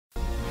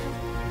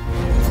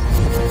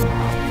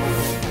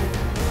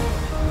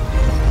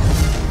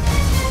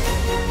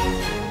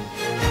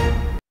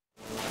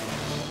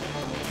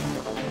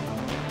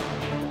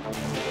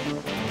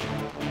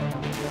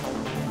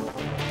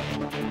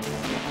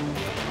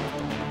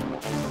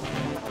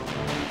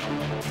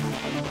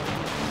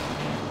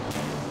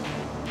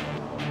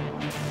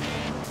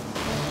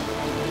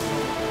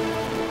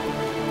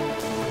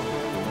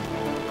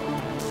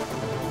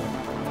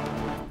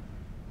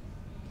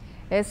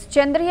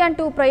చంద్రయాన్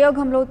 2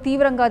 ప్రయోగంలో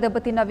తీవ్రంగా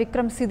దెబ్బతిన్న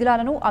విక్రమ్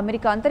శిథిలాలను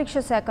అమెరికా అంతరిక్ష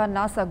శాఖ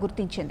నాసా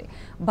గుర్తించింది.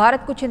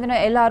 భారత్కు చెందిన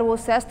ISRO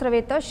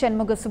శాస్త్రవేత్త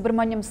షణ్ముగ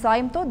సుబ్రహ్మణ్యం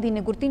సాయంతో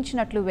దీన్ని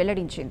గుర్తించినట్లు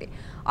వెల్లడించింది.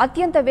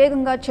 అత్యంత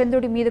వేగంగా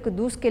చంద్రుడి మీదకు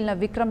దూసుకెళ్లిన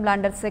విక్రమ్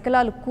ల్యాండర్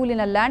శకలాలు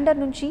కూలిన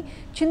ల్యాండర్ నుంచి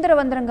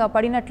చిందరవందరంగా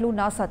పడినట్లు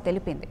నాసా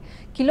తెలిపింది.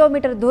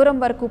 కిలోమీటర్ దూరం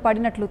వరకు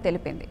పడినట్లు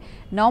తెలిపింది.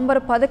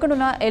 నవంబర్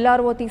 11న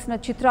ISRO తీసిన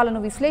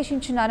చిత్రాలను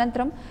విశ్లేషించిన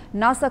అనంతరం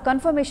నాసా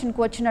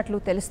కన్ఫర్మేషన్కు వచ్చినట్లు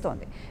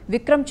తెలుస్తోంది.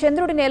 విక్రమ్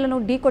చంద్రుడి నేలను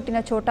ఢీకొట్టిన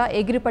చోట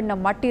ఎగిరిపడిన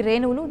మట్టి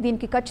రేణువులు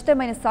దీనికి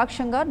ఖచ్చితమైన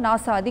సాక్ష్యంగా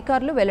నాసా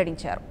అధికారులు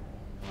వెల్లడించారు.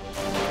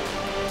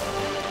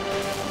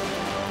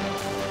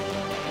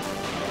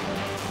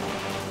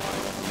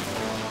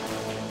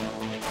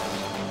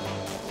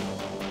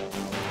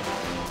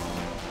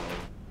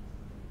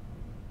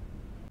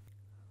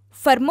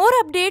 For more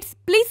updates,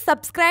 please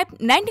subscribe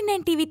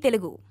 99 TV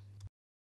Telugu.